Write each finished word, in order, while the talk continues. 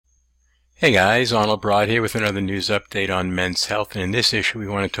Hey guys, Arnold Broad here with another news update on men's health, and in this issue we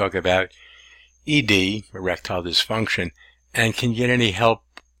want to talk about ED, erectile dysfunction, and can you get any help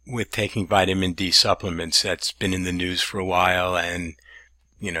with taking vitamin D supplements. That's been in the news for a while, and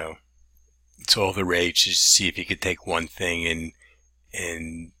it's all the rage to see if you could take one thing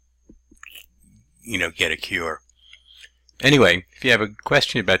and get a cure. Anyway, if you have a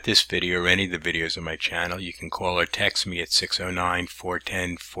question about this video or any of the videos on my channel, you can call or text me at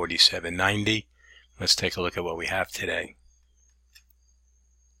 609-410-4790. Let's take a look at what we have today.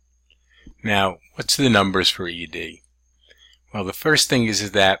 Now, what's the numbers for ED? Well, the first thing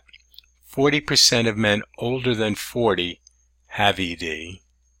is that 40% of men older than 40 have ED,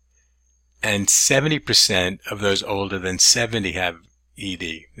 and 70% of those older than 70 have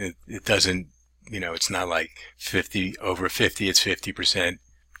ED. It doesn't, it's not like 50 over 50, it's 50%. It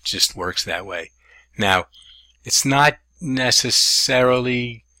just works that way. Now, it's not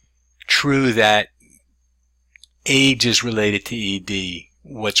necessarily true that age is related to ED.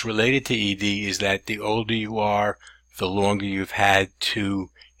 What's related to ED is that the older you are, the longer you've had to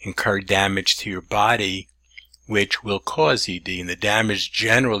incur damage to your body, which will cause ED. And the damage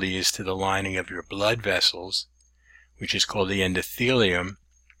generally is to the lining of your blood vessels, which is called the endothelium.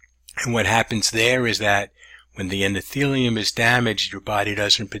 And what happens there is that when the endothelium is damaged, your body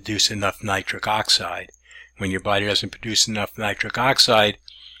doesn't produce enough nitric oxide. When your body doesn't produce enough nitric oxide,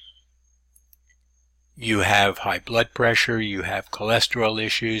 you have high blood pressure, you have cholesterol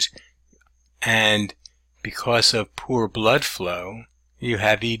issues, and because of poor blood flow, you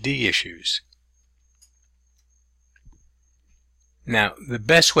have ED issues. Now, the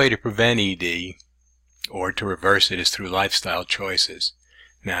best way to prevent ED, or to reverse it, is through lifestyle choices.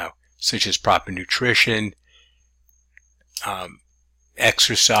 Now, such as proper nutrition,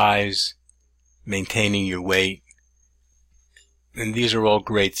 exercise, maintaining your weight, and these are all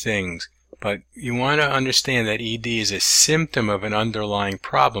great things. But you want to understand that ED is a symptom of an underlying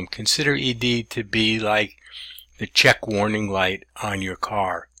problem. Consider ED to be like the check warning light on your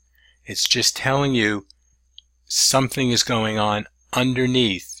car. It's just telling you something is going on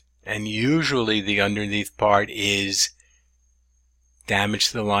underneath, and usually the underneath part is damage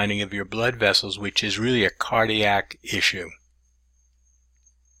to the lining of your blood vessels, which is really a cardiac issue.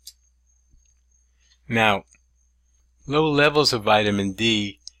 Now, low levels of vitamin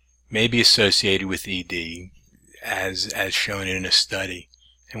D may be associated with ED, as shown in a study.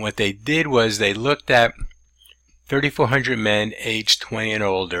 And what they did was they looked at 3,400 men aged 20 and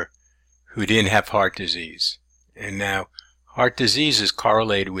older who didn't have heart disease. And now, heart disease is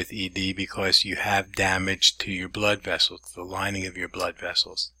correlated with ED because you have damage to your blood vessels, to the lining of your blood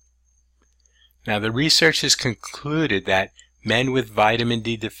vessels. Now, the research has concluded that men with vitamin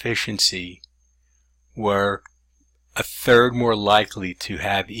D deficiency were a third more likely to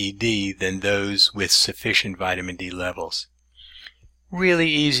have ED than those with sufficient vitamin D levels. Really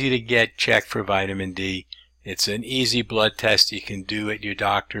easy to get checked for vitamin D. It's an easy blood test you can do at your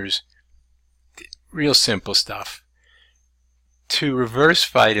doctor's. Real simple stuff. To reverse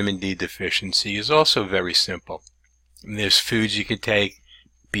vitamin D deficiency is also very simple. There's foods you can take,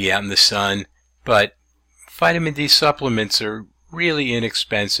 be out in the sun, but vitamin D supplements are really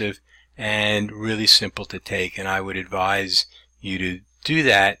inexpensive and really simple to take, and I would advise you to do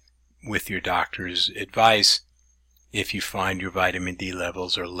that with your doctor's advice if you find your vitamin D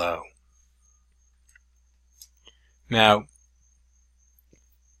levels are low. Now,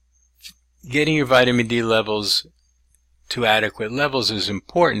 getting your vitamin D levels to adequate levels is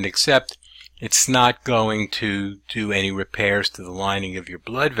important, except it's not going to do any repairs to the lining of your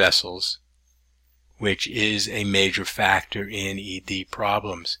blood vessels, which is a major factor in ED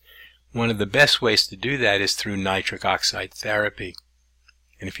problems. One of the best ways to do that is through nitric oxide therapy.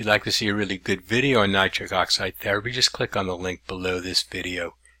 And if you'd like to see a really good video on nitric oxide therapy, just click on the link below this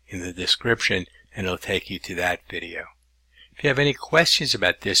video in the description and it'll take you to that video. If you have any questions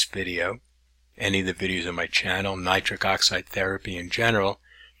about this video, any of the videos on my channel, nitric oxide therapy in general,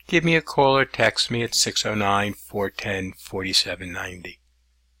 give me a call or text me at 609-410-4790. I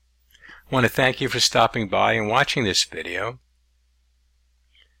want to thank you for stopping by and watching this video.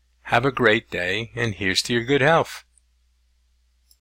 Have a great day, and here's to your good health.